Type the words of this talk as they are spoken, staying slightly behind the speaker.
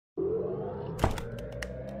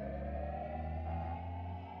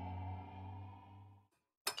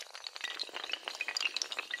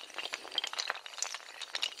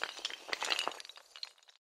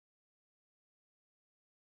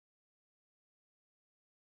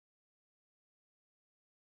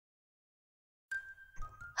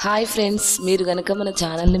Hi friends, మీరు గనక మన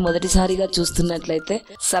ఛానల్ని మొదటిసారిగా చూస్తున్నట్లయితే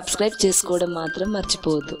సబ్స్క్రైబ్ చేసుకోవడం మాత్రం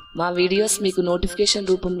మర్చిపోవద్దు. మా వీడియోస్ మీకు నోటిఫికేషన్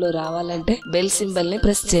రూపంలో రావాలంటే బెల్ సింబల్ని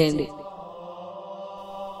ప్రెస్ చేయండి.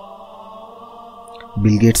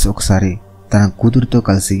 బిల్ గేట్స్ ఒకసారి తన కూతురుతో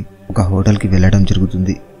కలిసి ఒక హోటల్కి వెళ్ళడం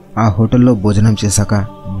జరుగుతుంది. ఆ హోటల్లో భోజనం చేశాక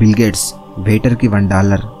బిల్ గేట్స్ వెయిటర్కి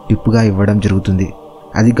 $1 టిప్పుగా ఇవ్వడం జరుగుతుంది.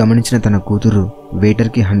 అది గమనించిన తన కూతురు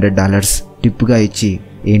వెయిటర్కి $100 టిప్పుగా ఇచ్చి,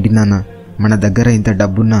 ఏంటి నాన్న, మన దగ్గర ఇంత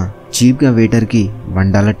డబ్బున్నా చీప్గా వెయిటర్కి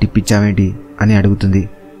 $1 టిప్ ఇచ్చావేంటి అని అడుగుతుంది.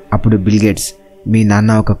 అప్పుడు బిల్ గేట్స్, మీ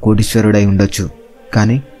నాన్న ఒక కోటీశ్వరుడై ఉండొచ్చు,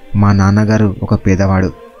 కానీ మా నాన్నగారు ఒక పేదవాడు,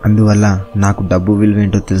 అందువల్ల నాకు డబ్బు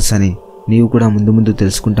విలువేంటో తెలుసని నీవు కూడా ముందు ముందు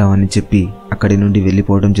తెలుసుకుంటావని చెప్పి అక్కడి నుండి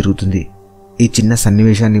వెళ్ళిపోవడం జరుగుతుంది. ఈ చిన్న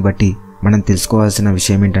సన్నివేశాన్ని బట్టి మనం తెలుసుకోవాల్సిన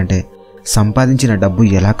విషయం ఏంటంటే, సంపాదించిన డబ్బు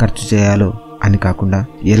ఎలా ఖర్చు చేయాలో అని కాకుండా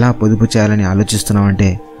ఎలా పొదుపు చేయాలని ఆలోచిస్తున్నావంటే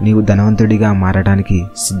నీవు ధనవంతుడిగా మారడానికి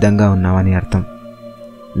సిద్ధంగా ఉన్నావని అర్థం.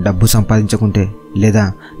 డబ్బు సంపాదించకుంటే లేదా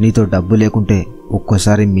నీతో డబ్బు లేకుంటే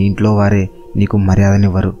ఒక్కోసారి మీ ఇంట్లో వారే నీకు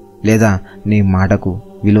మర్యాదనివ్వరు లేదా నీ మాటకు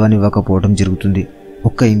విలువనివ్వకపోవడం జరుగుతుంది.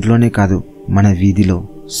 ఒక్క ఇంట్లోనే కాదు, మన వీధిలో,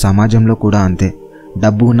 సమాజంలో కూడా అంతే.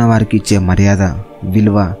 డబ్బు ఉన్న వారికి ఇచ్చే మర్యాద,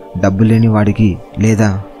 విలువ డబ్బు లేని వాడికి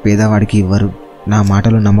లేదా పేదవాడికి ఇవ్వరు. నా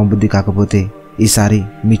మాటలు నమ్మబుద్ధి కాకపోతే ఈసారి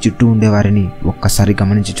మీ చుట్టూ ఉండేవారిని ఒక్కసారి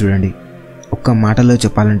గమనించి చూడండి. ఒక్క మాటలో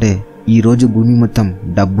చెప్పాలంటే ఈరోజు భూమి మొత్తం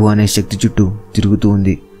డబ్బు అనే శక్తి చుట్టూ తిరుగుతూ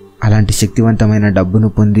ఉంది. అలాంటి శక్తివంతమైన డబ్బును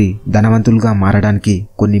పొంది ధనవంతులుగా మారడానికి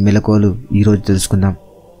కొన్ని మెలకువలు ఈరోజు తెలుసుకుందాం.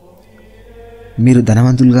 మీరు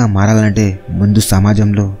ధనవంతులుగా మారాలంటే ముందు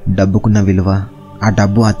సమాజంలో డబ్బుకున్న విలువ, ఆ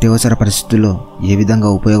డబ్బు అత్యవసర పరిస్థితుల్లో ఏ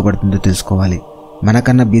విధంగా ఉపయోగపడుతుందో తెలుసుకోవాలి.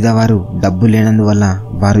 మనకన్నా బీదవారు డబ్బు లేనందువల్ల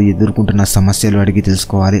వారు ఎదుర్కొంటున్న సమస్యలు అడిగి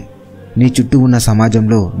తెలుసుకోవాలి. నీ చుట్టూ ఉన్న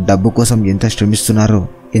సమాజంలో డబ్బు కోసం ఎంత శ్రమిస్తున్నారో,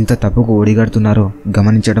 ఎంత తప్పుకు ఒడిగడుతున్నారో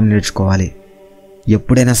గమనించడం నేర్చుకోవాలి.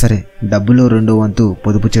 ఎప్పుడైనా సరే డబ్బులో 2వ వంతు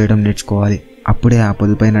పొదుపు చేయడం నేర్చుకోవాలి. అప్పుడే ఆ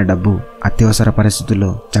పొదుపైన డబ్బు అత్యవసర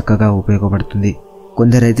పరిస్థితుల్లో చక్కగా ఉపయోగపడుతుంది.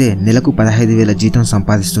 కొందరైతే నెలకు 15,000 జీతం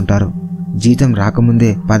సంపాదిస్తుంటారు. జీతం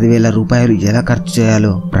రాకముందే 10,000 రూపాయలు ఎలా ఖర్చు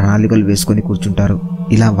చేయాలో ప్రణాళికలు వేసుకొని కూర్చుంటారు.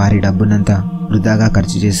 ఇలా వారి డబ్బునంతా వృధాగా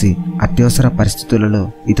ఖర్చు చేసి అత్యవసర పరిస్థితులలో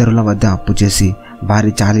ఇతరుల వద్ద అప్పు చేసి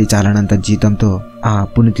వారి చాలనంత జీతంతో ఆ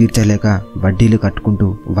అప్పును తీర్చలేక వడ్డీలు కట్టుకుంటూ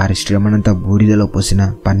వారి శ్రమనంతా బూడిదలో పోసిన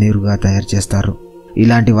పన్నీరుగా తయారు చేస్తారు.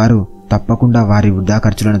 ఇలాంటి వారు తప్పకుండా వారి వృధా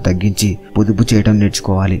ఖర్చులను తగ్గించి పొదుపు చేయడం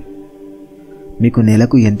నేర్చుకోవాలి. మీకు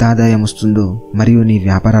నెలకు ఎంత ఆదాయం వస్తుందో మరియు నీ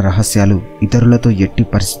వ్యాపార రహస్యాలు ఇతరులతో ఎట్టి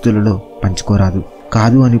పరిస్థితులలో పంచుకోరాదు.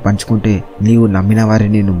 కాదు అని పంచుకుంటే నీవు నమ్మిన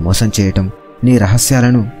వారిని నువ్వు మోసం చేయటం, నీ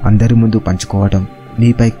రహస్యాలను అందరి ముందు పంచుకోవటం,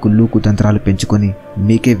 నీపై కుళ్ళు కుతంత్రాలు పెంచుకొని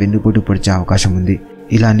మీకే వెన్నుపోటు పొడిచే అవకాశం ఉంది.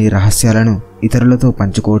 ఇలా నీ రహస్యాలను ఇతరులతో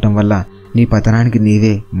పంచుకోవటం వల్ల నీ పతనానికి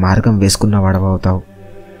నీవే మార్గం వేసుకున్న వాడవవుతావు.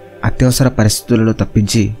 అత్యవసర పరిస్థితులలో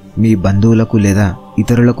తప్పించి మీ బంధువులకు లేదా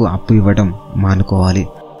ఇతరులకు అప్పు ఇవ్వటం మానుకోవాలి.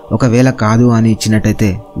 ఒకవేళ కాదు అని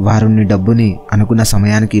ఇచ్చినట్టయితే వారు నీ డబ్బుని అనుకున్న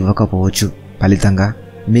సమయానికి ఇవ్వకపోవచ్చు. ఫలితంగా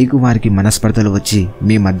మీకు వారికి మనస్పర్ధలు వచ్చి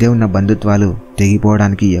మీ మధ్య ఉన్న బంధుత్వాలు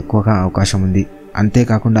తెగిపోవడానికి ఎక్కువగా అవకాశం ఉంది.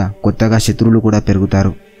 అంతేకాకుండా కొత్తగా శత్రువులు కూడా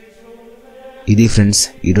పెరుగుతారు. ఇది ఫ్రెండ్స్,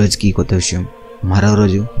 ఈరోజుకి కొత్త విషయం. మరో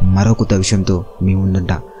రోజు మరో కొత్త విషయంతో మీ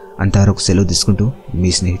ముందుంటా. అంతవరకు సెలవు తీసుకుంటూ మీ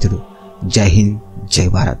స్నేహితుడు. జై హింద్, జై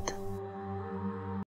భారత్.